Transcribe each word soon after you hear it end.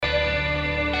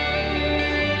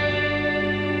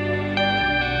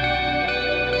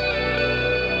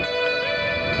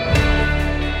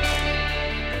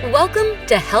Welcome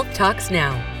to Health Talks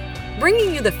Now,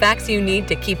 bringing you the facts you need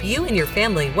to keep you and your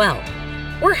family well.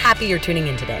 We're happy you're tuning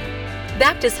in today.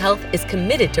 Baptist Health is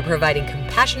committed to providing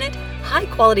compassionate,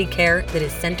 high-quality care that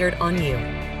is centered on you.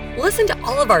 Listen to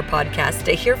all of our podcasts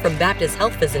to hear from Baptist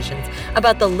Health physicians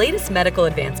about the latest medical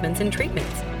advancements and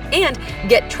treatments, and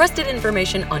get trusted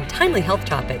information on timely health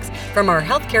topics from our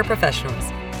healthcare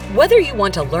professionals. Whether you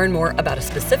want to learn more about a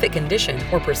specific condition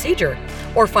or procedure,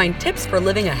 or find tips for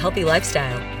living a healthy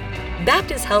lifestyle,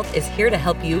 Baptist Health is here to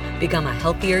help you become a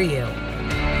healthier you. We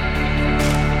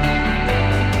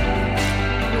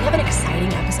have an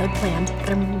exciting episode planned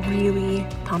that I'm really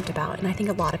pumped about, and I think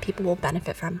a lot of people will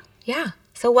benefit from. Yeah.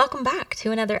 So welcome back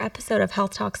to another episode of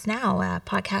Health Talks Now, a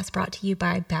podcast brought to you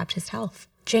by Baptist Health.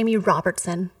 Jamie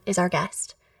Robertson is our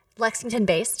guest.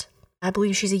 Lexington-based. I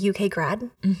believe she's a UK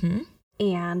grad. Mm-hmm.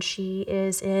 And she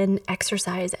is in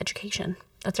exercise education.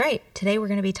 That's right. Today we're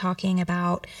going to be talking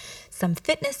about some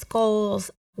fitness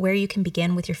goals, where you can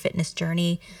begin with your fitness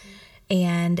journey,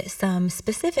 and some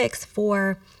specifics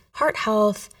for heart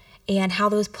health and how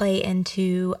those play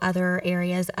into other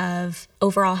areas of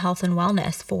overall health and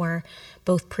wellness for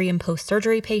both pre and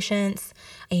post-surgery patients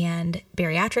and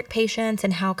bariatric patients,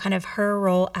 and how kind of her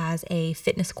role as a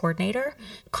fitness coordinator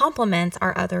complements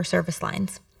our other service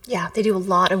lines. Yeah, they do a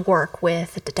lot of work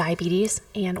with diabetes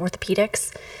and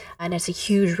orthopedics, and it's a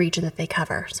huge region that they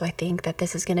cover. So I think that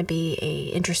this is going to be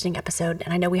an interesting episode,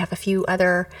 and I know we have a few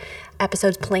other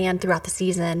episodes planned throughout the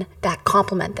season that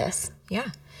complement this. Yeah.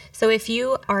 So if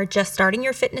you are just starting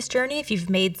your fitness journey, if you've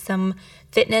made some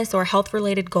fitness or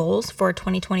health-related goals for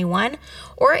 2021,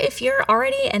 or if you're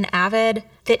already an avid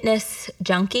fitness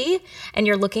junkie and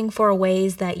you're looking for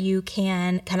ways that you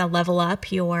can kind of level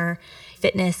up your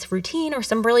fitness routine, or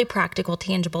some really practical,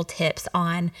 tangible tips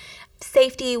on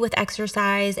safety with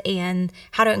exercise and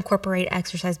how to incorporate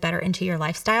exercise better into your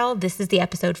lifestyle, this is the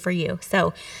episode for you.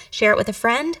 So share it with a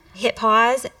friend, hit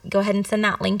pause, go ahead and send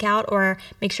that link out, or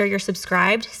make sure you're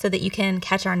subscribed so that you can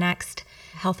catch our next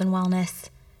health and wellness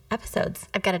episodes.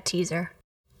 I've got a teaser.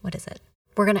 What is it?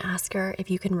 We're going to ask her if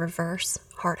you can reverse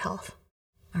heart health.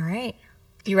 All right.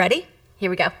 You ready? Here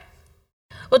we go.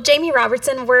 Well, Jamie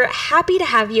Robertson, we're happy to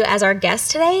have you as our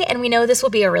guest today, and we know this will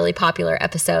be a really popular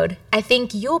episode. I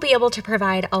think you'll be able to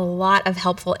provide a lot of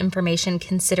helpful information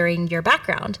considering your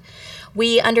background.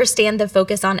 We understand the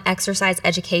focus on exercise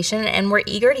education, and we're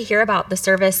eager to hear about the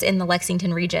service in the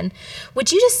Lexington region.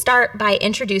 Would you just start by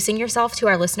introducing yourself to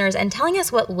our listeners and telling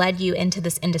us what led you into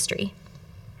this industry?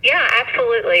 Yeah,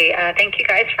 absolutely. Thank you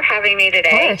guys for having me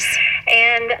today. Of course.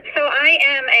 And so I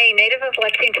am a native of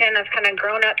Lexington. I've kind of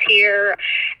grown up here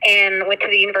and went to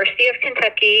the University of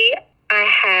Kentucky. I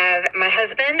have my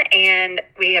husband, and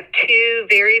we have two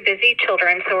very busy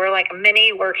children. So we're like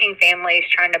many working families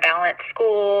trying to balance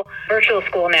school, virtual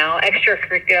school now,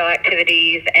 extracurricular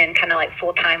activities, and kind of like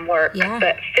full-time work. Yeah.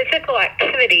 But physical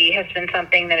activity has been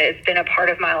something that has been a part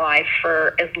of my life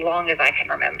for as long as I can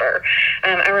remember.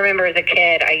 I remember as a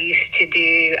kid, I used to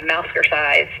do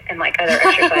mousercise and like other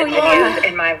exercises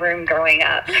in my room growing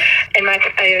up. And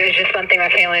it was just something my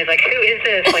family was like, who is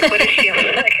this? Like, what is she?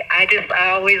 Like, I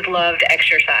always loved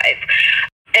exercise.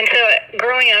 And so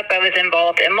growing up, I was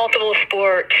involved in multiple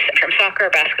sports, from soccer,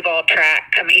 basketball,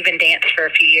 track, even dance for a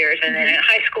few years. And then in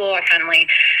high school, I finally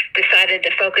decided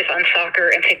to focus on soccer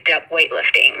and picked up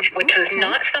weightlifting, which was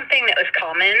not something that was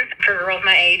common for girls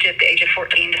my age, at the age of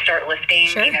 14, to start lifting,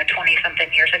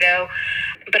 20-something years ago.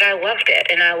 But I loved it,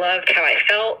 and I loved how I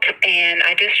felt. And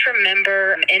I just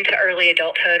remember into early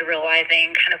adulthood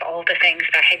realizing kind of all the things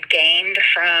that I had gained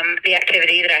from the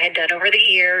activity that I had done over the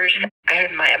years. I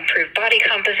had my improved body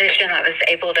composition. I was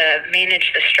able to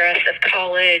manage the stress of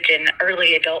college and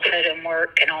early adulthood and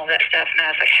work and all that stuff. And I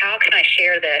was like, how can I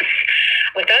share this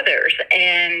with others?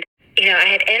 And I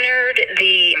had entered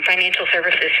the financial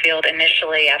services field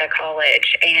initially out of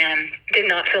college and did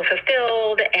not feel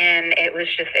fulfilled, and it was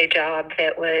just a job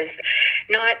that was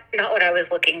not what I was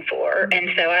looking for. And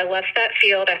so I left that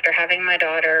field after having my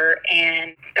daughter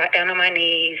and got down on my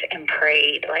knees and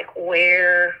prayed, like,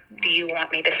 where do you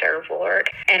want me to serve, Lord?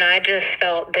 And I just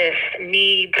felt this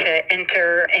need to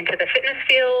enter into the fitness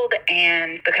field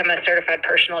and become a certified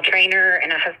personal trainer,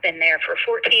 and I have been there for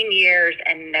 14 years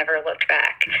and never looked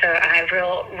back. So I'm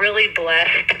really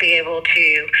blessed to be able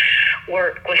to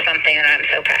work with something that I'm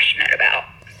so passionate about.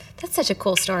 That's such a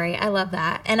cool story. I love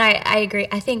that. And I agree.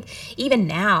 I think even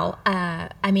now,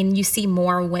 you see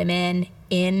more women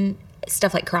in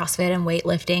stuff like CrossFit and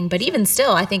weightlifting, but even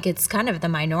still, I think it's kind of the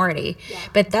minority. Yeah.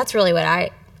 But that's really what I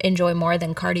enjoy more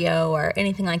than cardio or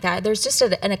anything like that. There's just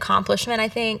an accomplishment, I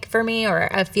think, for me, or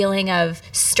a feeling of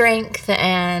strength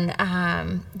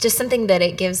and just something that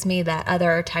it gives me that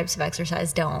other types of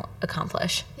exercise don't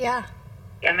accomplish. Yeah.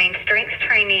 I mean, strength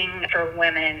training for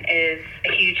women is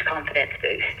a huge confidence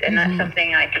boost, and that's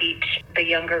something I teach the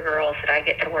younger girls that I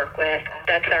get to work with.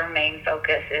 That's our main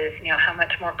focus is, how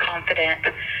much more confident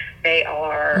they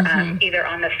are, either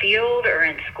on the field or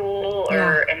in school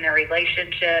or in their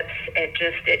relationships.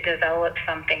 It develops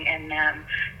something in them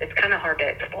that's kind of hard to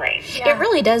explain. Yeah. It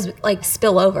really does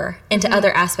spill over into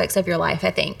other aspects of your life,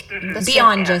 I think,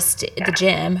 beyond just the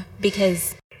gym,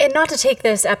 because... And not to take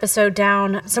this episode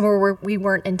down somewhere where we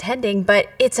weren't intending, but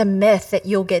it's a myth that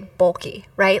you'll get bulky,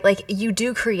 right? Like, you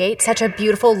do create such a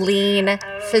beautiful, lean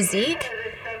physique.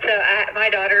 So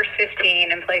my daughter's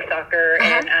 15 and plays soccer,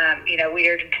 and we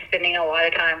are spending a lot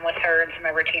of time with her and some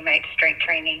of her teammates strength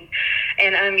training,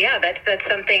 and that's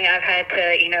something I've had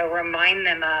to remind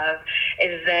them of,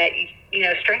 is that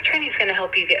strength training is going to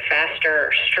help you get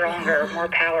faster, stronger, more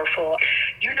powerful.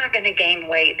 You're not going to gain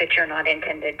weight that you're not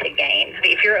intended to gain.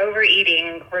 If you're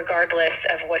overeating, regardless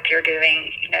of what you're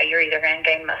doing, you're either going to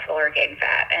gain muscle or gain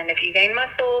fat. And if you gain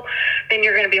muscle, then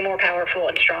you're going to be more powerful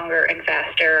and stronger and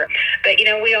faster. But,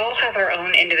 we all have our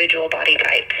own individual body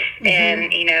types.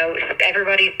 And,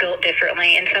 everybody's built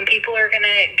differently. And some people are going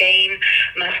to gain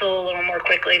muscle a little more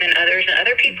quickly than others. And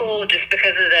other people, just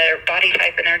because of their body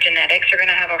type and their genetics, are going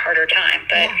to have a harder time.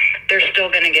 But they're still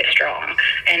going to get strong,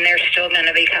 and they're still going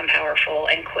to become powerful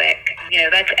and quick.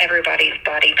 That's everybody's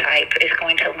body type is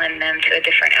going to lend them to a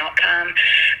different outcome.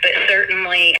 But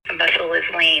certainly muscle is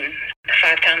lean.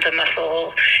 5 pounds of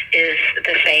muscle is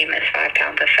the same as 5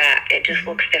 pounds of fat. It just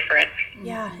looks different.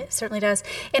 Yeah, it certainly does.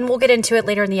 And we'll get into it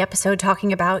later in the episode,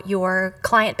 talking about your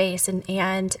client base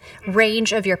and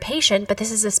range of your patient. But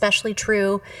this is especially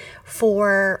true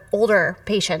for older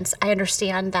patients. I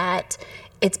understand that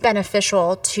it's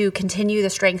beneficial to continue the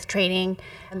strength training,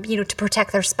 to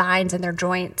protect their spines and their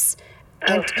joints,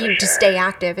 and to stay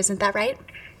active. Isn't that right?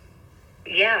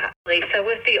 Yeah. So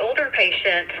with the older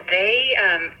patients, they,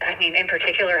 in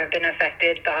particular, have been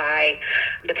affected by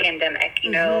the pandemic.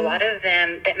 A lot of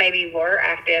them that maybe were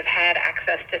active had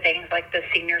access to things like the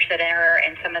senior center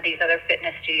and some of these other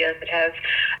fitness studios that have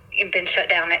been shut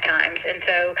down at times. And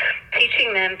so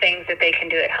teaching them things that they can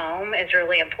do at home is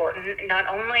really important. Not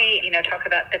only, talk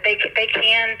about that they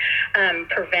can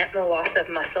prevent the loss of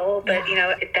muscle, but,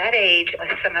 at that age,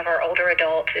 like some of our older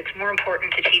adults, it's more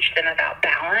important to teach them about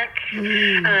balance,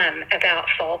 about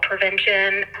fall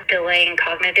prevention, delaying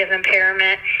cognitive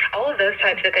impairment. All of those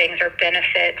types of things are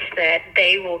benefits that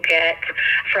they will get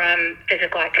from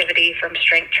physical activity, from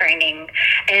strength training.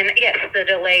 And yes, the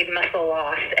delayed muscle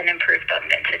loss and improved bone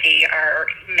density are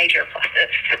major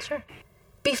pluses. Sure.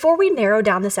 Before we narrow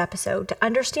down this episode to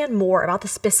understand more about the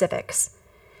specifics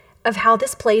of how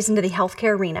this plays into the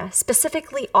healthcare arena,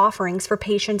 specifically offerings for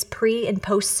patients pre and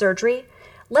post surgery,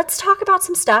 let's talk about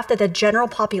some stuff that the general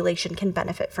population can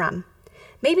benefit from.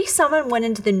 Maybe someone went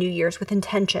into the New Year's with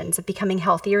intentions of becoming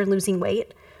healthier and losing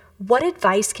weight. What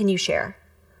advice can you share?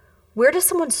 Where does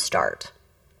someone start?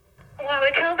 Well, I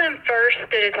would tell them first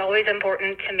that it's always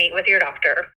important to meet with your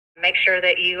doctor. Make sure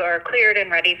that you are cleared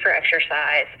and ready for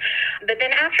exercise. But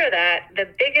then after that, the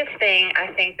biggest thing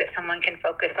I think that someone can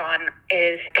focus on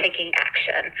is taking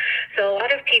action. So a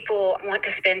lot of people want to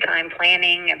spend time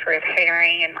planning and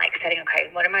preparing and setting, okay,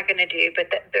 what am I going to do? But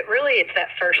really it's that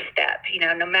first step.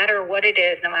 No matter what it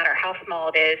is, no matter how small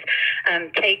it is,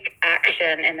 take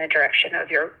action in the direction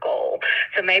of your goal.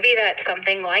 So maybe that's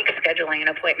something like scheduling an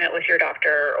appointment with your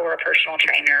doctor or a personal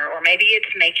trainer, or maybe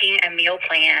it's making a meal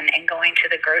plan and going to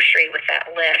the grocery with that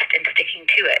list and sticking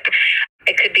to it.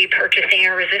 It could be purchasing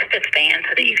a resistance band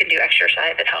so that you can do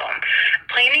exercise at home.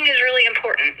 Planning is really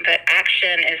important, but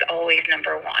action is always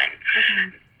number one.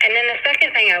 And then the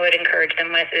second thing I would encourage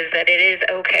them with is that it is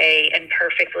okay and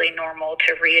perfectly normal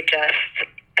to readjust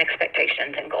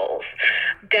expectations and goals.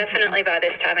 Definitely by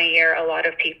this time of year, a lot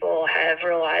of people have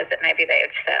realized that maybe they have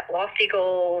set lofty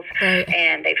goals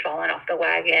and they've fallen off the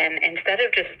wagon. Instead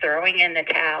of just throwing in the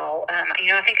towel,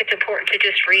 I think it's important to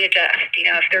just readjust.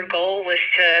 If their goal was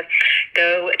to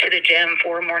go to the gym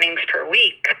 4 mornings per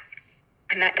week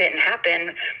and that didn't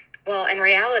happen, well, in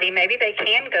reality, maybe they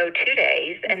can go 2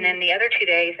 days, and then the other 2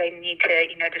 days they need to,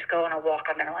 just go on a walk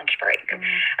on their lunch break.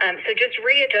 So just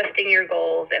readjusting your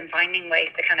goals and finding ways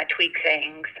to kind of tweak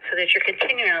things so that you're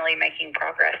continually making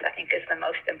progress, I think, is the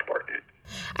most important.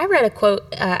 I read a quote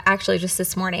actually just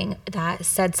this morning that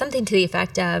said something to the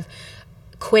effect of,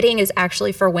 quitting is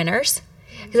actually for winners.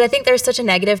 Because I think there's such a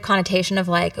negative connotation of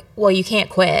well, you can't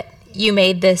quit. you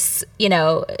made this,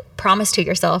 promise to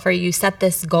yourself, or you set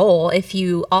this goal. If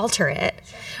you alter it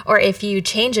or if you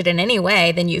change it in any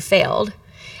way, then you failed.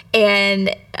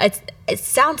 And it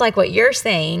sounds like what you're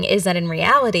saying is that in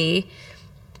reality,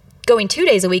 going 2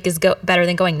 days a week is better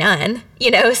than going none,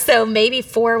 so maybe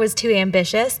 4 was too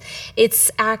ambitious.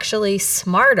 It's actually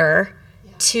smarter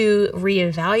to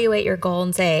reevaluate your goal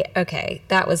and say, okay,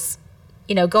 that was,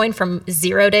 going from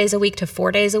 0 days a week to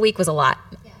 4 days a week was a lot.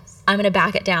 Yes. I'm going to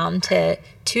back it down to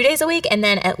 2 days a week. And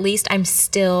then at least I'm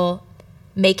still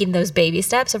making those baby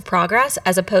steps of progress,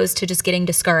 as opposed to just getting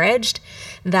discouraged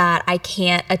that I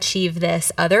can't achieve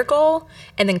this other goal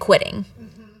and then quitting.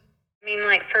 I mean,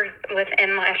 like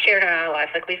I shared in our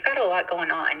lives, like we've got a lot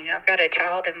going on. I've got a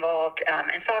child involved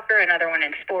in soccer, another one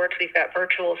in sports. We've got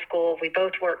virtual school. We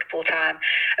both work full time.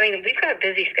 I mean, we've got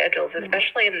busy schedules,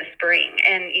 especially in the spring.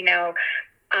 And,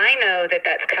 I know that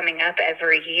that's coming up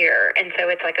every year. And so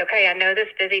it's like, okay, I know this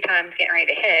busy time's getting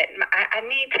ready to hit. I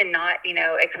need to not,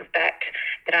 expect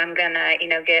that I'm going to,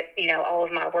 get, all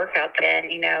of my workouts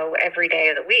in, every day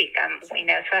of the week. So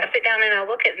I sit down and I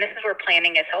look at, and this is where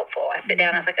planning is helpful. I sit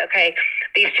down and I was like, okay,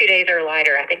 these 2 days are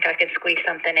lighter. I think I can squeeze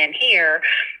something in here.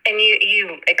 And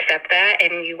you accept that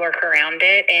and you work around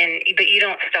it, but you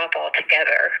don't stop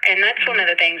altogether. And that's one of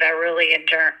the things I really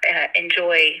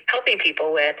enjoy helping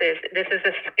people with is this is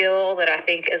a skill that I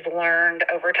think is learned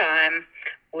over time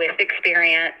with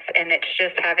experience, and it's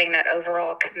just having that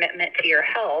overall commitment to your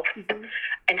health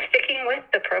and sticking with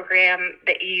the program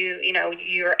that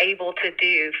you're able to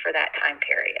do for that time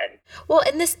period. Well,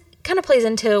 and this kind of plays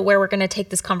into where we're going to take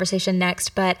this conversation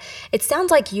next, but it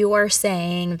sounds like you are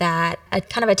saying that a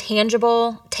kind of a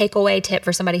tangible takeaway tip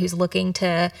for somebody who's looking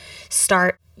to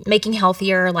start making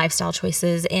healthier lifestyle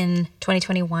choices in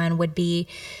 2021 would be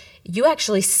you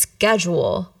actually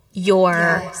schedule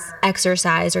your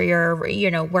exercise or your,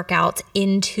 workouts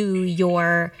into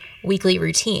your weekly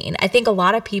routine. I think a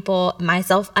lot of people,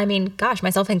 myself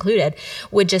included,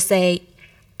 would just say,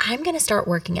 I'm going to start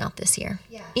working out this year,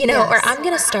 or I'm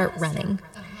going to start running.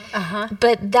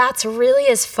 But that's really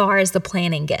as far as the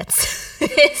planning gets.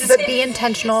 But be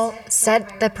intentional,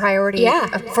 set the priority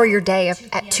for your day.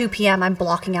 At 2 p.m., I'm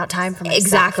blocking out time for myself.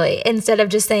 Exactly. Instead of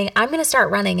just saying, I'm going to start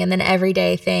running, and then every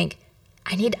day think,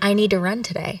 I need to run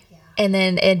today. Yeah. And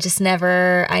then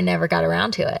I never got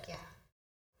around to it. Yeah.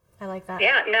 I like that.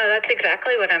 Yeah, no, that's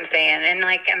exactly what I'm saying. And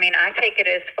I take it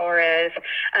as far as,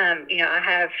 I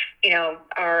have,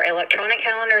 our electronic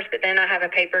calendars, but then I have a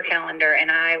paper calendar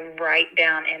and I write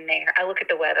down in there. I look at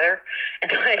the weather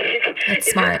and is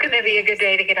this going to be a good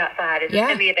day to get outside? Is this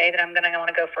going to be a day that I'm going to want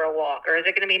to go for a walk? Or is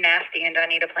it going to be nasty and do I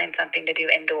need to plan something to do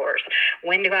indoors?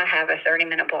 When do I have a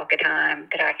 30-minute block of time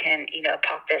that I can,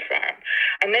 pop this in?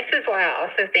 And this is why I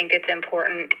also think it's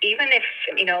important, even if,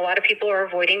 a lot of people are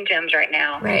avoiding gyms right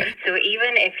now. Right. So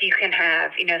even if you can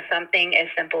have, something as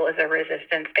simple as a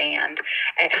resistance band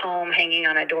at home hanging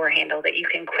on a door handle that you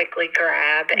can quickly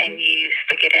grab and use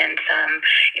to get in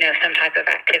some type of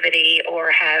activity,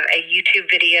 or have a YouTube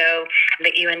video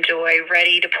that you enjoy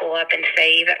ready to pull up and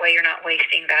save. That way you're not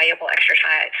wasting valuable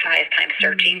exercise time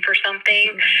searching for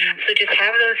something. So just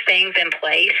have those things in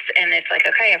place, and it's like,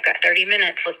 okay, I've got 30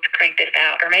 minutes, let's crank this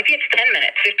out. Or maybe it's 10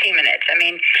 minutes, 15 minutes. I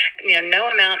mean, no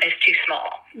amount is too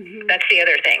small. That's the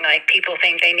other thing. Like, people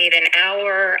think they need an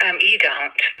hour. You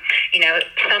don't.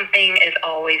 Something is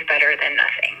always better than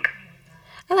nothing.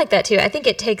 I like that too. I think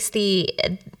it takes the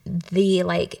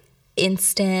like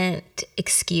instant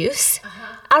excuse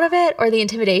out of it, or the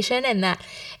intimidation, and that,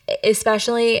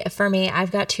 especially for me,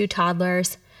 I've got 2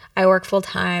 toddlers. I work full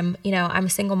time. I'm a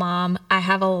single mom. I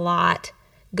have a lot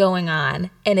going on,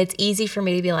 and it's easy for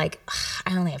me to be like,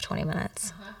 I only have 20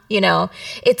 minutes.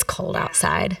 It's cold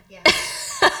outside. Yeah.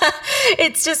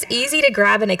 It's just easy to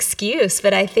grab an excuse,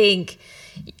 but I think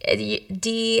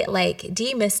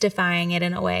demystifying it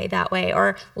in a way that way,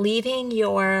 or putting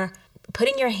your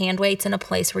hand weights in a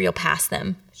place where you'll pass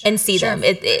them and see them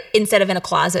instead of in a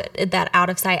closet, that out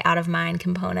of sight, out of mind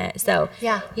component. So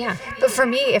yeah. But for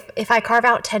me, if I carve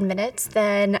out 10 minutes,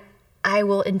 then I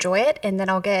will enjoy it, and then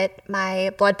I'll get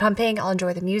my blood pumping, I'll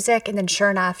enjoy the music, and then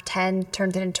sure enough, 10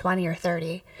 turns into 20 or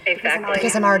 30. Exactly.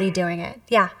 Because I'm already doing it.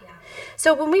 Yeah.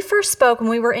 So when we first spoke, when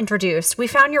we were introduced, we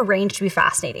found your range to be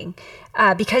fascinating.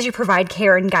 because you provide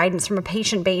care and guidance from a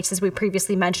patient base, as we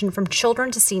previously mentioned, from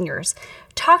children to seniors.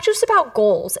 Talk to us about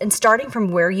goals and starting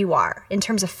from where you are in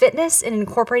terms of fitness and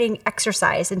incorporating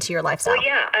exercise into your lifestyle. Well,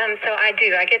 yeah, so I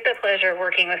do. I get the pleasure of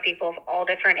working with people of all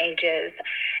different ages.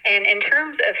 And in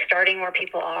terms of starting where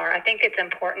people are, I think it's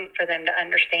important for them to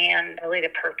understand really the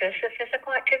purpose of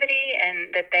physical activity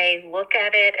and that they look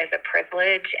at it as a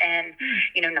privilege and,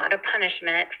 not a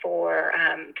punishment for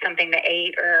something they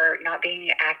ate or not being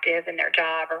active in their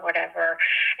job or whatever.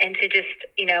 And to just,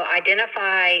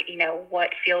 identify,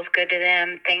 what feels good to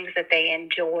them. Things that they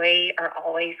enjoy are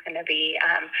always going to be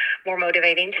more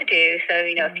motivating to do. So,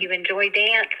 if you enjoy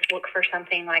dance, look for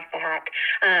something like that.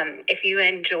 If you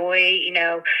enjoy,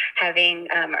 having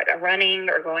running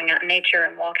or going out in nature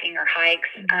and walking or hikes,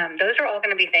 those are all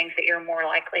going to be things that you're more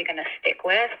likely going to stick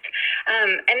with.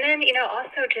 And then,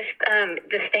 also just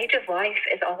the stage of life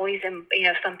is always,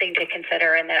 something to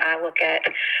consider and that I look at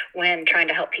when trying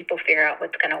to help people figure out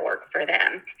what's going to work for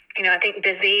them. I think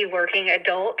busy working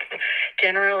adults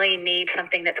generally need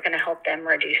something that's going to help them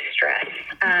reduce stress.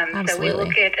 So we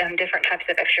look at different types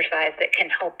of exercise that can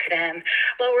help them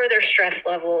lower their stress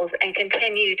levels and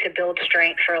continue to build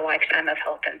strength for a lifetime of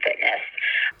health and fitness.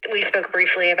 We spoke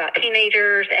briefly about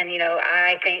teenagers, and,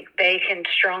 I think they can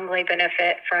strongly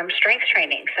benefit from strength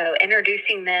training. So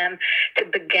introducing them to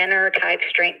beginner type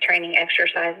strength training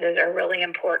exercises are really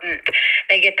important.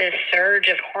 They get this surge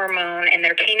of hormone in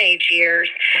their teenage years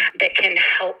that can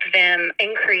help them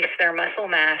increase their muscle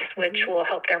mass, which will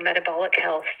help their metabolic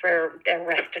health for the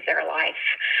rest of their life.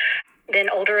 Then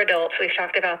older adults, we've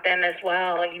talked about them as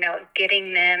well,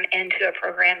 getting them into a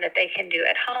program that they can do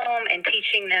at home and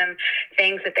teaching them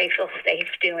things that they feel safe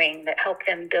doing that help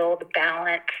them build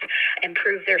balance,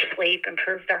 improve their sleep,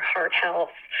 improve their heart health.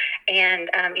 And,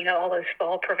 all those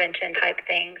fall prevention type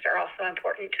things are also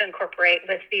important to incorporate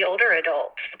with the older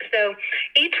adults. So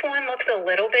each one looks a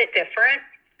little bit different.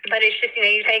 But it's just,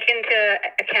 you take into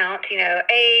account,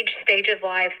 age, stage of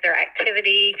life, their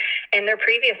activity, and their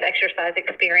previous exercise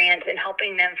experience and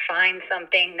helping them find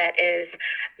something that is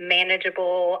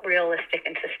manageable, realistic,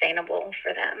 and sustainable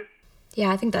for them. Yeah,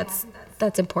 I think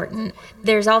that's important.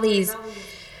 There's all these,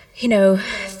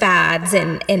 fads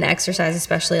in exercise,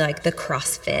 especially like the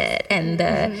CrossFit and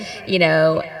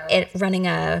the, running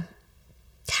a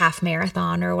half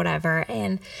marathon or whatever.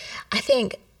 And I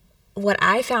think what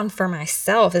I found for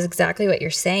myself is exactly what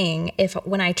you're saying.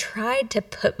 When I tried to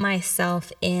put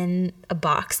myself in a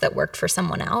box that worked for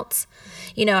someone else,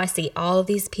 I see all of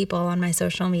these people on my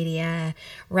social media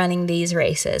running these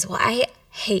races. Well, I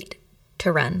hate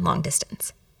to run long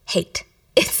distance. Hate.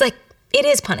 It's like, it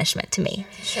is punishment to me.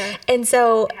 Sure. And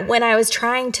so when I was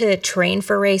trying to train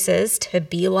for races to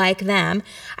be like them,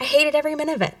 I hated every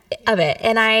minute of it.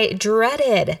 And I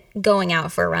dreaded going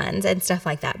out for runs and stuff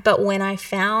like that. But when I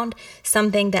found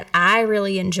something that I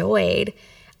really enjoyed,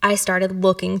 I started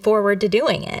looking forward to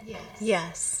doing it.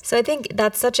 Yes. So I think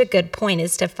that's such a good point,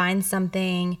 is to find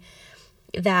something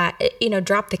that,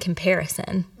 drop the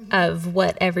comparison of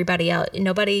what everybody else,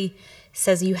 nobody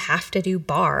says you have to do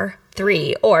bar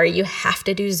 3 or you have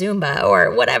to do Zumba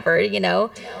or whatever,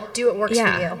 Do what works for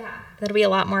you. That'll be a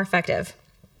lot more effective.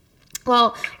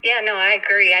 Well, yeah, no, I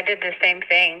agree. I did the same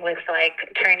thing with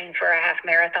training for a half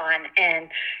marathon and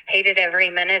hated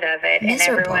every minute of it.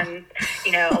 Miserable. And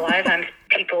everyone, a lot of times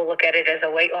people look at it as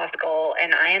a weight loss goal,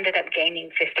 and I ended up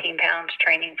gaining 15 pounds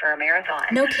training for a marathon.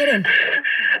 No kidding.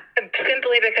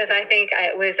 Simply because I think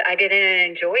I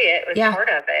didn't enjoy it. It was part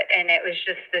of it. And it was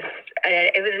just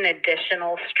it was an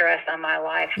additional stress on my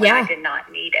life when I did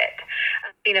not need it.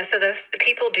 So the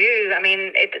people do,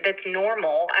 that's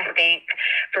normal, I think,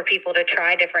 for people to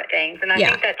try different things. And I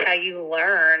think that's how you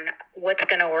learn what's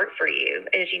going to work for you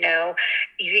is,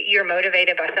 you're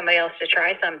motivated by somebody else to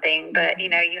try something, but,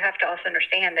 you have to also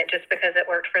understand that just because it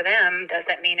worked for them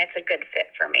doesn't mean it's a good fit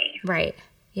for me. Right.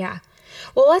 Yeah.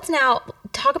 Well, let's now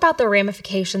talk about the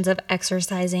ramifications of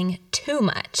exercising too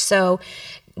much. So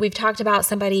we've talked about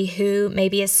somebody who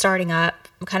maybe is starting up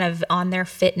kind of on their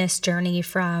fitness journey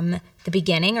from the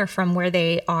beginning or from where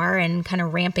they are and kind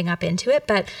of ramping up into it.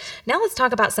 But now let's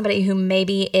talk about somebody who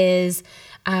maybe is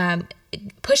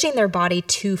pushing their body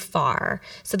too far.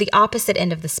 So the opposite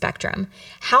end of the spectrum.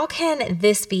 How can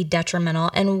this be detrimental,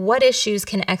 and what issues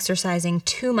can exercising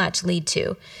too much lead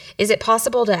to? Is it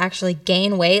possible to actually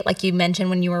gain weight, like you mentioned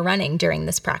when you were running during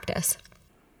this practice?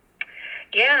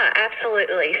 Yeah,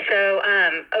 absolutely. So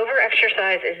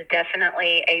over-exercise is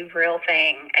definitely a real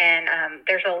thing. And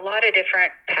there's a lot of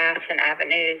different paths and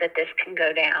avenues that this can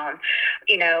go down.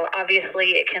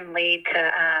 Obviously it can lead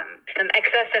to some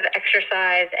excessive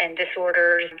exercise and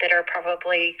disorders that are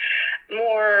probably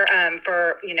more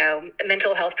for,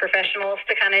 mental health professionals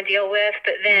to kind of deal with.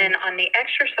 But then on the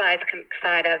exercise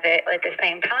side of it, at the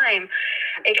same time,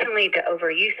 it can lead to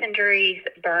overuse injuries,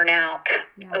 burnout,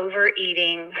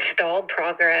 overeating, stalled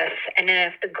progress. And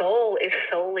then if the goal is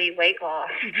solely weight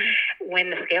loss, when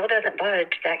the scale doesn't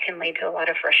budge, that can lead to a lot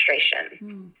of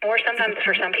frustration. Or sometimes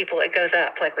for some people it goes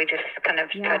up, like we just kind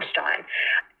of touched on.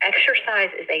 Exercise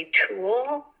is a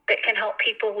tool that can help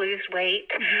people lose weight,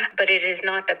 but it is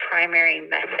not the primary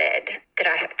method that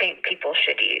I think people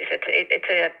should use. It's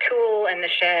a tool in the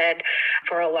shed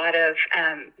for a lot of,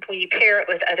 when you pair it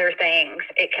with other things,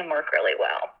 it can work really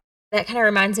well. That kind of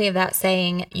reminds me of that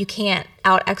saying, you can't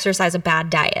out-exercise a bad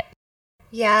diet.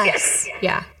 Yes.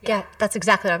 Yeah. Yeah, that's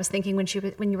exactly what I was thinking when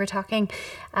you were talking,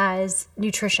 as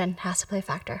nutrition has to play a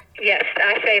factor. Yes,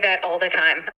 I say that all the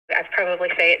time. I probably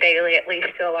say it daily, at least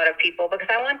to a lot of people, because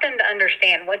I want them to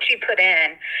understand what you put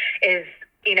in is,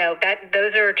 that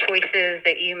those are choices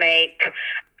that you make,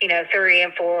 3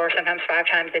 and 4, sometimes 5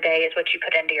 times a day is what you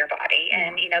put into your body.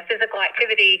 And, physical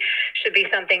activity should be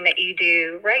something that you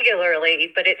do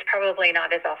regularly, but it's probably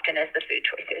not as often as the food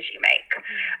choices you make.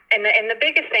 And the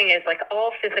biggest thing is, like,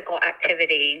 all physical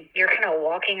activity, you're kind of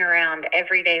walking around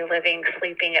everyday living,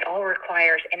 sleeping. It all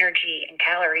requires energy and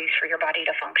calories for your body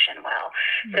to function well.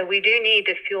 So we do need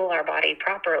to fuel our body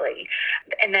properly.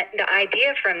 And that the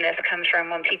idea from this comes from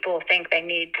when people think they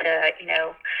need to,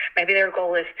 maybe their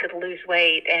goal is to lose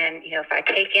weight. And, if I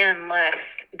take in less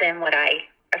than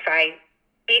if I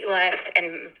eat less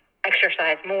and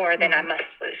exercise more, then I must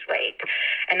lose weight.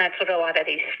 And that's what a lot of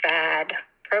these fad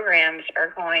programs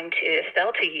are going to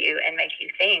sell to you and make you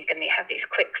think, and they have these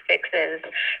quick fixes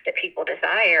that people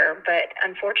desire. But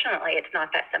unfortunately, it's not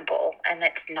that simple, and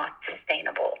it's not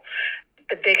sustainable.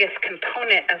 The biggest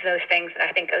component of those things that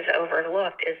I think goes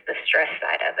overlooked is the stress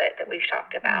side of it that we've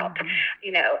talked about.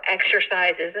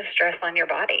 Exercise is a stress on your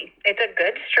body. It's a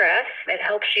good stress. It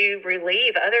helps you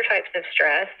relieve other types of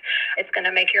stress. It's going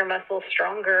to make your muscles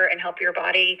stronger and help your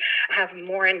body have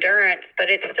more endurance, but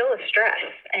it's still a stress.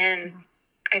 And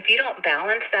if you don't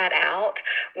balance that out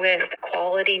with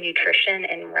quality nutrition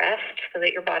and rest so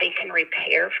that your body can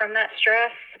repair from that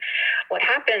stress, what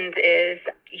happens is,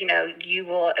 you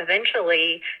will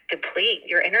eventually deplete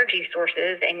your energy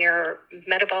sources and your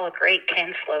metabolic rate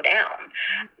can slow down.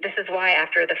 This is why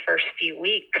after the first few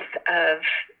weeks of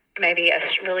maybe a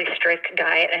really strict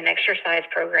diet and exercise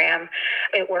program,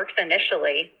 it works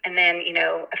initially. And then,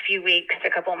 a few weeks, a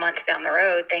couple of months down the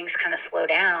road, things kind of slow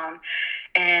down.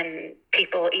 And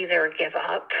people either give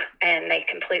up and they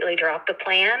completely drop the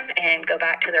plan and go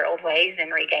back to their old ways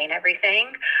and regain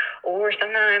everything. Or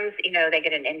sometimes, they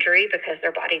get an injury because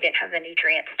their body didn't have the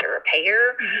nutrients to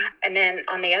repair. And then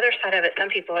on the other side of it, some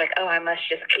people are like, I must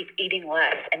just keep eating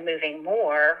less and moving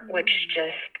more, which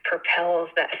just propels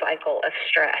that cycle of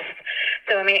stress.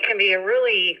 So, it can be a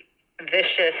really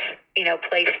vicious,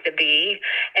 place to be,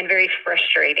 and very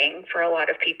frustrating for a lot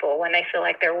of people when they feel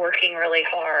like they're working really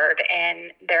hard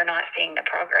and they're not seeing the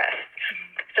progress.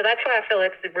 So that's why I feel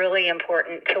it's really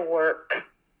important to work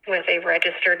with a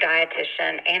registered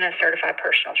dietitian and a certified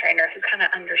personal trainer who kind of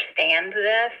understands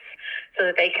this so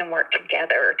that they can work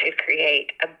together to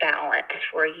create a balance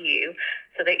for you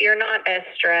so that you're not as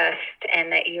stressed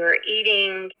and that you're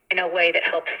eating in a way that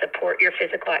helps support your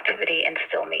physical activity and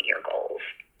still meet your goals.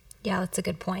 Yeah, that's a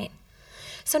good point.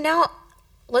 So now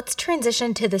let's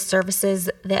transition to the services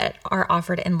that are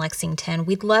offered in Lexington.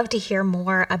 We'd love to hear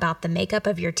more about the makeup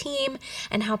of your team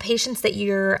and how patients that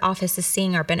your office is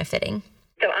seeing are benefiting.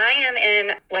 So I am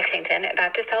in Lexington, at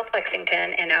Baptist Health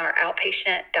Lexington, in our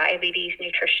outpatient diabetes,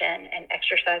 nutrition, and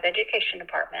exercise education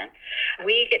department.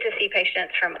 We get to see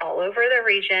patients from all over the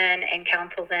region and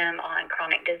counsel them on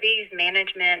chronic disease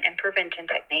management and prevention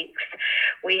techniques.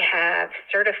 We have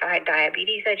certified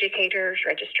diabetes educators,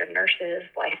 registered nurses,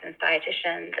 licensed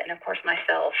dietitians, and of course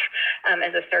myself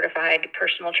as a certified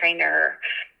personal trainer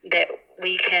that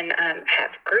we can have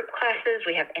group classes,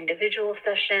 we have individual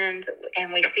sessions,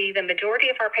 and we see the majority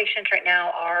of our patients right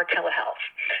now are telehealth.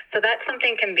 So that's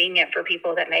something convenient for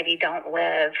people that maybe don't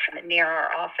live near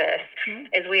our office,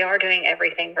 is we are doing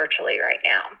everything virtually right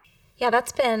now. Yeah,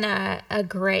 that's been a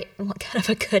great, kind of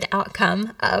a good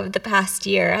outcome of the past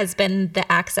year has been the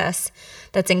access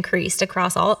that's increased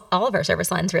across all of our service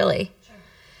lines, really.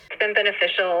 It's been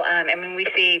beneficial. We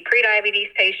see pre-diabetes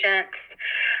patients,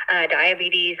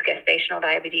 diabetes, gestational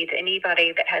diabetes,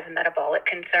 anybody that has metabolic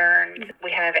concerns.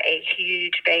 We have a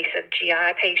huge base of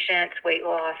GI patients, weight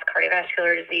loss,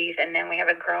 cardiovascular disease, and then we have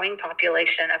a growing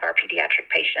population of our pediatric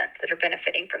patients that are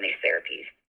benefiting from these therapies.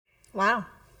 Wow.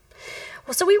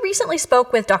 Well, so we recently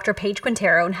spoke with Dr. Paige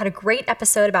Quintero and had a great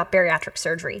episode about bariatric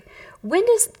surgery. When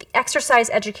does the exercise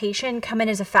education come in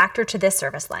as a factor to this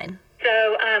service line?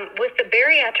 So with the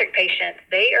bariatric patients,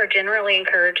 they are generally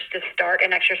encouraged to start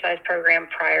an exercise program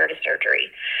prior to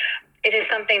surgery. It is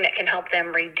something that can help them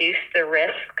reduce the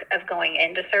risk of going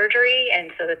into surgery,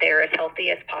 and so that they're as healthy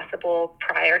as possible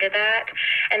prior to that.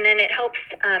 And then it helps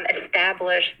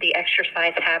establish the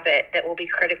exercise habit that will be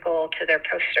critical to their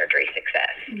post-surgery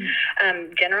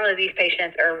success. Generally, these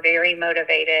patients are very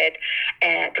motivated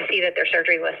to see that their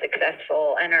surgery was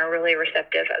successful and are really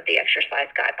receptive of the exercise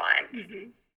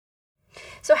guidelines.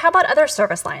 So how about other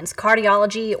service lines,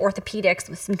 cardiology, orthopedics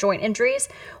with some joint injuries?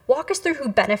 Walk us through who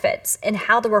benefits and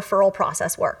how the referral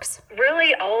process works.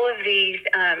 Really, all of these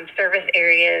service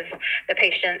areas, the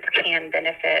patients can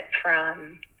benefit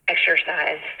from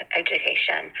exercise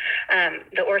education.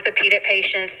 The orthopedic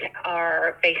patients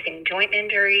are facing joint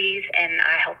injuries, and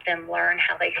I help them learn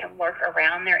how they can work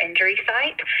around their injury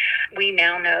site. We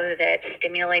now know that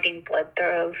stimulating blood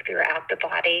flow throughout the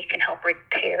body can help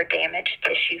repair damaged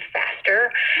tissue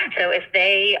faster. So if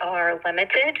they are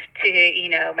limited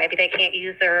to, maybe they can't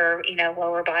use their,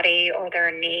 lower body or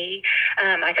their knee,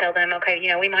 I tell them, okay,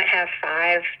 we might have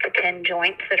 5 to 10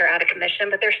 joints that are out of commission,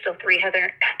 but there's still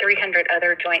 300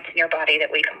 other joints in your body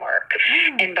that we can work.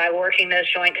 And by working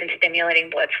those joints and stimulating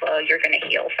blood flow, you're going to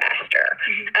heal faster.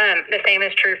 The same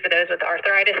is true for those with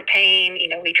arthritis pain.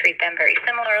 We treat them very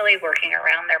similarly, working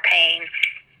around their pain.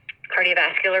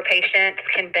 Cardiovascular patients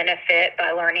can benefit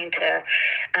by learning to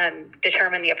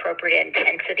determine the appropriate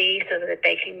intensity so that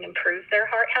they can improve their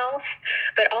heart health.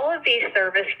 But all of these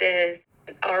services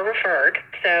are referred.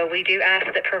 So we do ask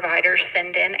that providers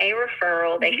send in a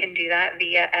referral. They can do that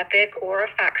via Epic or a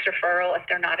fax referral if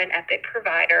they're not an Epic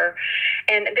provider.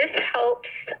 And this helps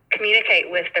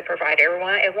communicate with the provider.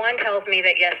 One tells me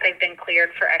that, yes, they've been cleared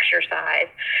for exercise,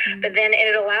 but then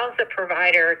it allows the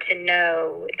provider to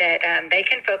know that they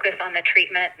can focus on the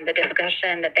treatment and the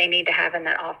discussion that they need to have in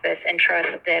that office, and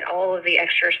trust that all of the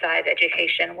exercise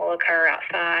education will occur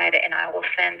outside, and I will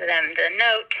send them the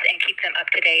notes and keep them up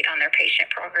to date on their patient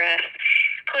progress.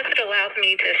 Plus, it allows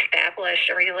me to establish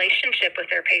a relationship with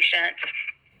their patients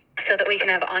so that we can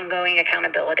have ongoing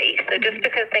accountability. So just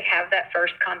because they have that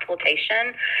first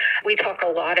consultation, we talk a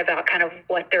lot about kind of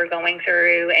what they're going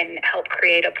through and help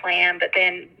create a plan. But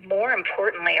then more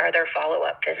importantly are their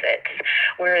follow-up visits,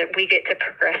 where we get to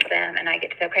progress them, and I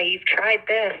get to say, okay, you've tried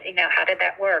this, how did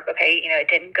that work? Okay, it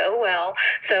didn't go well,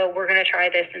 so we're going to try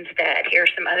this instead. Here's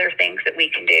some other things that we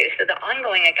can do. So the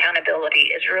ongoing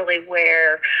accountability is really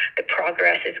where the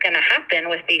progress is going to happen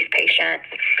with these patients.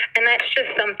 And that's just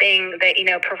something that,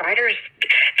 providers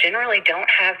generally don't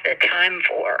have the time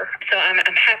for. So I'm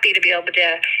happy to be able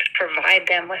to provide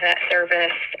them with that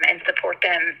service and support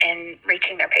them in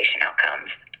reaching their patient outcomes.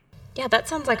 Yeah, that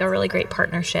sounds like a really great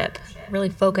partnership, really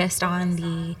focused on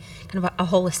the kind of a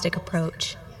holistic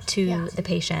approach to the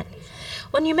patient.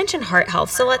 Well, you mentioned heart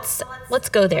health, so let's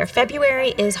go there. February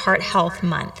is Heart Health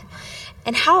Month.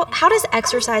 And how does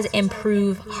exercise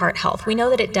improve heart health? We know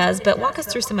that it does, but walk us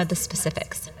through some of the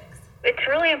specifics. It's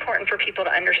really important for people to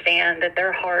understand that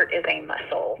their heart is a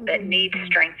muscle that needs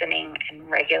strengthening and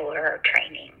regular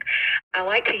training. I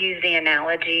like to use the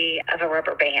analogy of a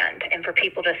rubber band, and for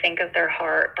people to think of their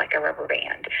heart like a rubber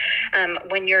band.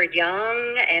 When you're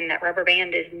young and that rubber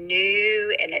band is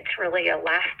new and it's really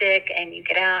elastic, and you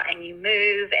get out and you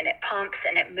move and it pumps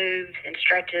and it moves and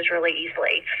stretches really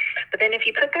easily. But then if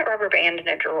you put that rubber band in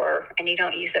a drawer and you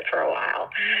don't use it for a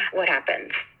while, what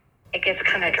happens? It gets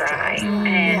kind of dry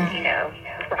and,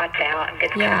 rots out and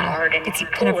gets kind of hard, and if you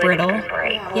pull kind of brittle. It's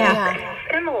going to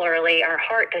break. Similarly, our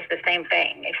heart does the same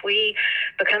thing. If we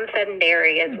become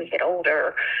sedentary as we get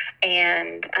older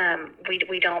and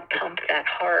we don't pump that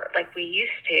heart like we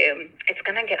used to, it's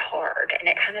going to get hard and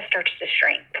it kind of starts to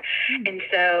shrink. And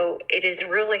so it is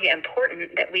really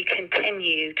important that we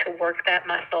continue to work that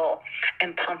muscle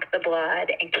and pump the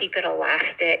blood and keep it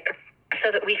elastic, so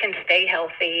that we can stay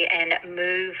healthy and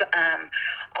move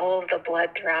all of the blood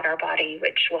throughout our body,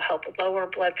 which will help lower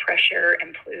blood pressure,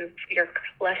 improve your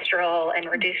cholesterol, and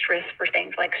reduce risk for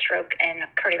things like stroke and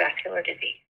cardiovascular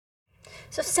disease.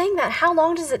 So saying that, how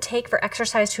long does it take for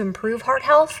exercise to improve heart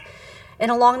health?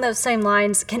 And along those same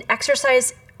lines, can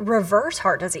exercise reverse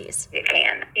heart disease? It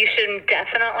can. You should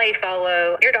definitely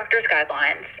follow your doctor's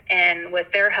guidelines, and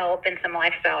with their help and some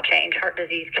lifestyle change, heart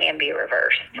disease can be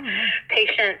reversed.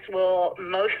 Patients will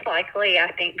most likely,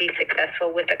 I think, be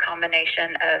successful with a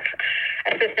combination of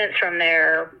assistance from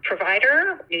their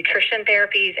provider, nutrition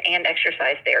therapies, and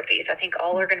exercise therapies. I think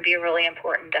all are going to be really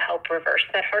important to help reverse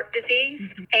that heart disease.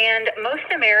 And most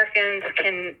Americans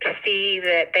can see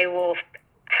that they will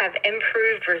have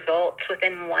improved results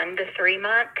within 1 to 3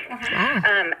 months.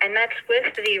 And that's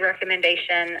with the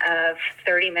recommendation of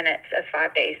 30 minutes of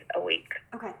 5 days a week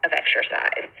of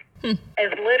exercise. As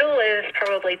little as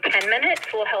probably 10 minutes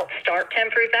will help start to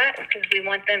improve that, because we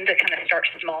want them to kind of start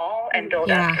small and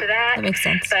build up to that. That makes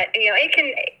sense. But,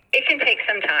 it can take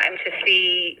some time to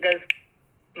see those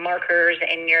markers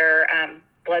in your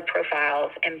blood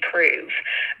profiles improve,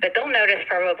 but they'll notice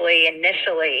probably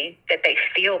initially that they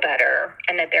feel better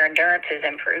and that their endurance is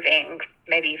improving,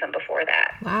 maybe even before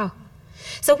that. Wow.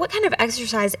 So what kind of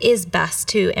exercise is best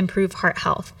to improve heart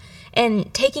health?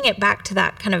 And taking it back to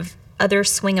that kind of other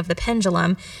swing of the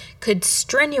pendulum, could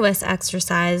strenuous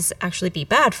exercise actually be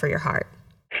bad for your heart?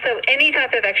 So any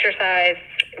type of exercise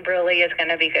really is going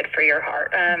to be good for your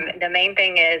heart. The main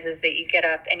thing is that you get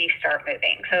up and you start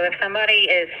moving. So if somebody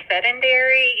is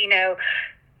sedentary,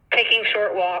 taking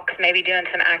short walks, maybe doing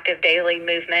some active daily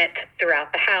movement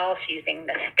throughout the house, using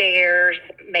the stairs,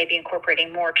 maybe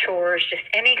incorporating more chores, just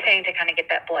anything to kind of get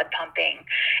that blood pumping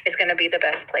is going to be the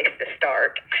best place to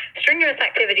start. Strenuous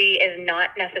activity is not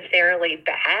necessarily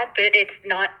bad, but it's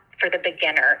not for the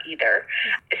beginner either.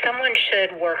 Someone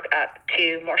should work up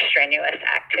to more strenuous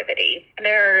activity.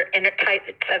 There are types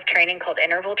of training called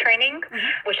interval training,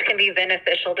 which can be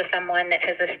beneficial to someone that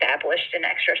has established an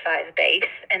exercise base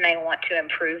and they want to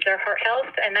improve their heart health.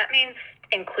 And that means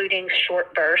including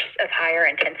short bursts of higher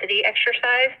intensity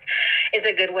exercise is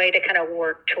a good way to kind of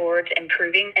work towards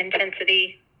improving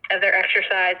intensity of their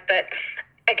exercise. But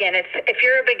again, if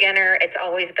you're a beginner, it's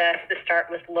always best to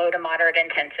start with low to moderate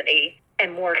intensity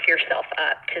and work yourself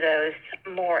up to those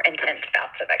more intense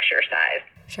bouts of exercise.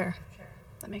 Sure.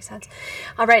 That makes sense.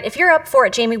 All right. If you're up for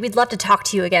it, Jamie, we'd love to talk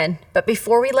to you again. But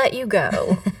before we let you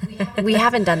go, we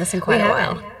haven't done this in quite a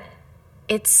while.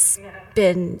 It's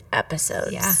been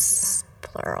episodes,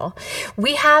 plural.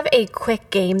 We have a quick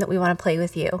game that we want to play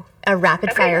with you, a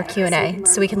rapid fire Q&A,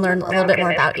 so we can learn a little bit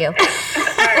more about you. All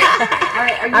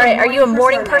right. Are you a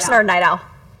morning person or a night owl?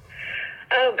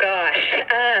 Oh, gosh.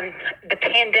 The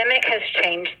pandemic has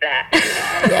changed that.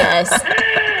 Yes.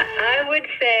 I would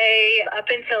say up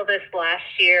until this last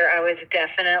year, I was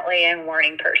definitely a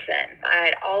morning person.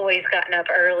 I'd always gotten up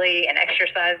early and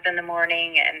exercised in the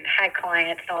morning and had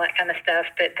clients and all that kind of stuff.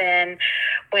 But then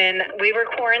when we were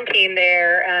quarantined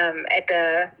there at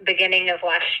the beginning of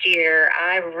last year,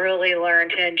 I really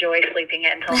learned to enjoy sleeping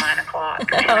until 9 o'clock.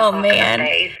 Oh, man.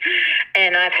 Days.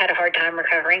 And I've had a hard time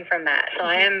recovering from that. So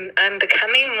I'm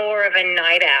becoming more of a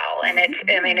night owl, and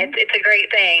it's a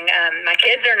great thing. My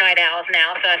kids are night owls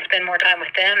now, so I spend more time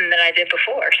with them than I did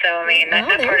before. So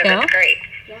that part of it's great.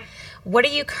 Yeah. What are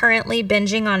you currently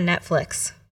binging on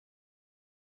Netflix?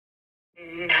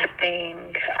 Nothing.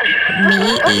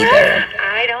 Me either.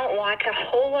 I don't watch a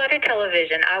whole lot of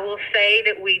television. I will say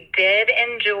that we did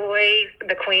enjoy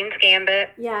The Queen's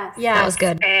Gambit. Yes. Yeah, that was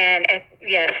good. And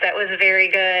yes, that was very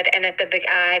good. And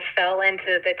I fell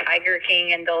into the Tiger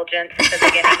King indulgence at the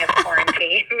beginning of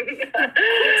quarantine.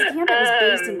 Queen's Gambit was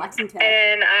based in Lexington.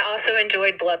 And I also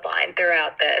enjoyed Bloodline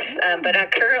throughout this. But I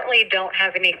currently don't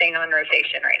have anything on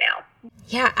rotation right now.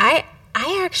 Yeah, I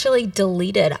actually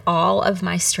deleted all of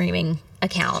my streaming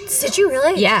accounts. Did you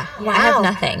really? Yeah. Wow. I have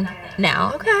nothing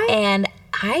now. Okay. And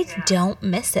I don't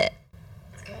miss it.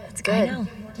 That's good. I know.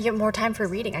 You get more time for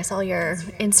reading. I saw your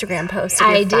Instagram post.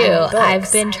 I do.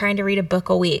 I've been trying to read a book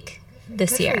a week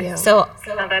this Good for year. you. So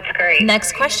Oh, that's great.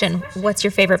 next question, what's your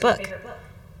favorite book?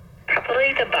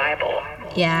 Probably the Bible.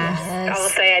 Yeah. I will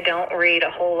say I don't read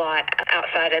a whole lot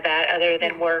outside of that other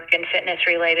than work and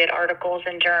fitness-related articles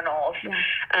and journals.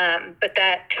 But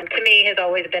that, to me, has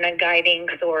always been a guiding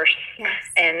source,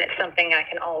 and it's something I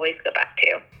can always go back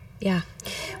to. Yeah.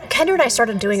 Kendra and I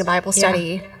started doing a Bible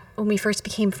study when we first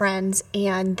became friends,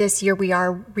 and this year we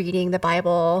are reading the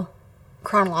Bible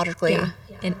chronologically,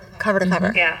 cover to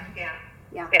cover. Yeah,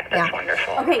 that's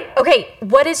wonderful. Okay,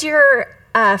 what is your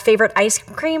favorite ice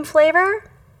cream flavor?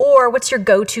 Or what's your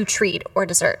go-to treat or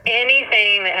dessert?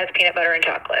 Anything that has peanut butter and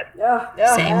chocolate.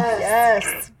 Same.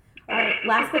 Yes.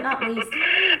 Last but not least.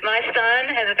 My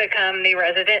son has become the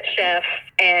resident chef,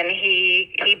 and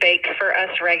he bakes for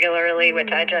us regularly,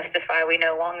 which I justify we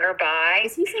no longer buy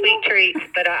sweet treats,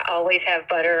 but I always have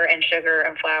butter and sugar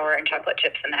and flour and chocolate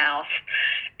chips in the house.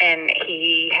 and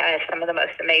he has some of the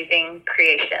most amazing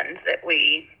creations that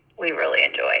we really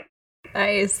enjoy.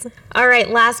 Nice. All right,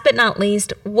 last but not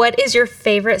least, what is your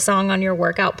favorite song on your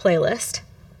workout playlist?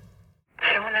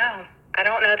 I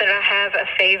don't know that I have a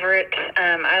favorite.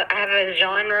 I have a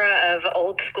genre of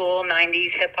old school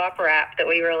 90s hip hop rap that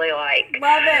we really like.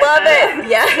 Love it.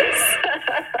 Yes.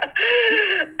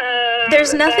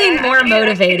 There's nothing more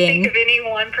motivating. I can't think of any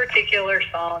one particular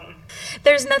song.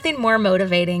 There's nothing more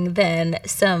motivating than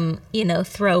some,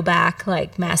 throwback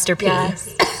like Master P.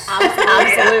 Yes.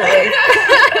 Absolutely.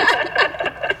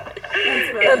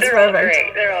 They're all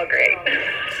great. They're all great.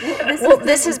 Well,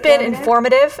 this has been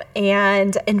informative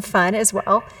and fun as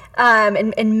well.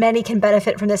 And many can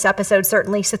benefit from this episode,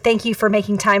 certainly. So thank you for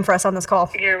making time for us on this call.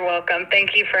 You're welcome.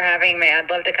 Thank you for having me. I'd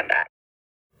love to come back.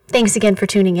 Thanks again for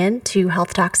tuning in to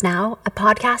Health Talks Now, a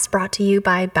podcast brought to you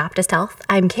by Baptist Health.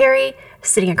 I'm Carrie.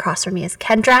 Sitting across from me is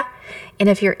Kendra. And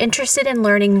if you're interested in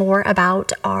learning more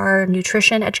about our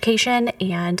nutrition education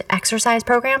and exercise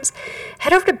programs,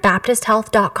 head over to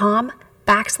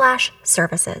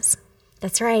baptisthealth.com/services.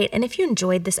 That's right. And if you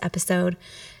enjoyed this episode,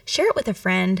 share it with a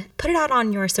friend, put it out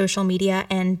on your social media,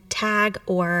 and tag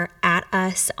or at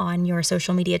us on your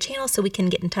social media channel so we can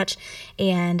get in touch,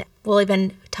 and we'll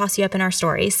even toss you up in our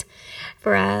stories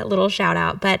for a little shout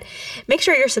out. But make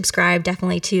sure you're subscribed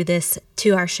definitely to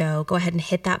our show. Go ahead and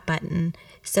hit that button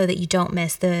so that you don't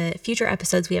miss the future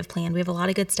episodes we have planned. We have a lot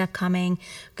of good stuff coming.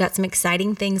 We've got some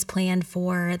exciting things planned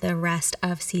for the rest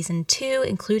of season 2,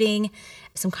 including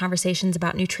some conversations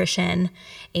about nutrition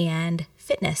and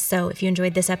fitness. So if you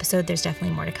enjoyed this episode, there's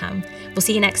definitely more to come. We'll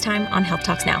see you next time on Health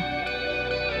Talks Now.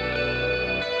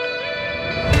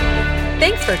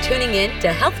 Thanks for tuning in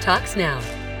to Health Talks Now.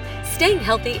 Staying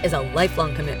healthy is a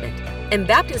lifelong commitment, and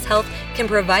Baptist Health can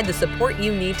provide the support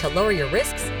you need to lower your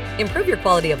risks, improve your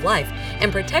quality of life,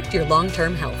 and protect your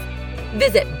long-term health.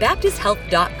 Visit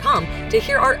baptisthealth.com to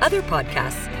hear our other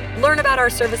podcasts, learn about our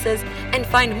services, and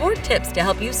find more tips to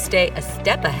help you stay a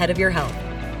step ahead of your health.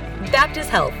 Baptist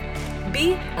Health.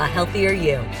 Be a healthier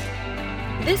you.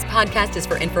 This podcast is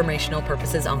for informational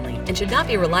purposes only and should not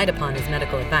be relied upon as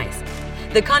medical advice.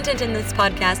 The content in this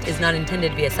podcast is not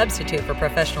intended to be a substitute for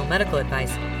professional medical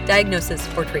advice, diagnosis,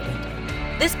 or treatment.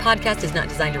 This podcast is not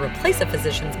designed to replace a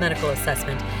physician's medical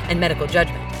assessment and medical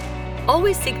judgment.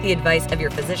 Always seek the advice of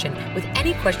your physician with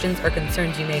any questions or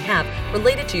concerns you may have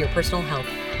related to your personal health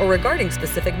or regarding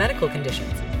specific medical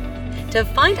conditions. To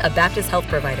find a Baptist Health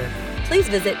provider, please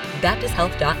visit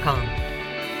baptisthealth.com.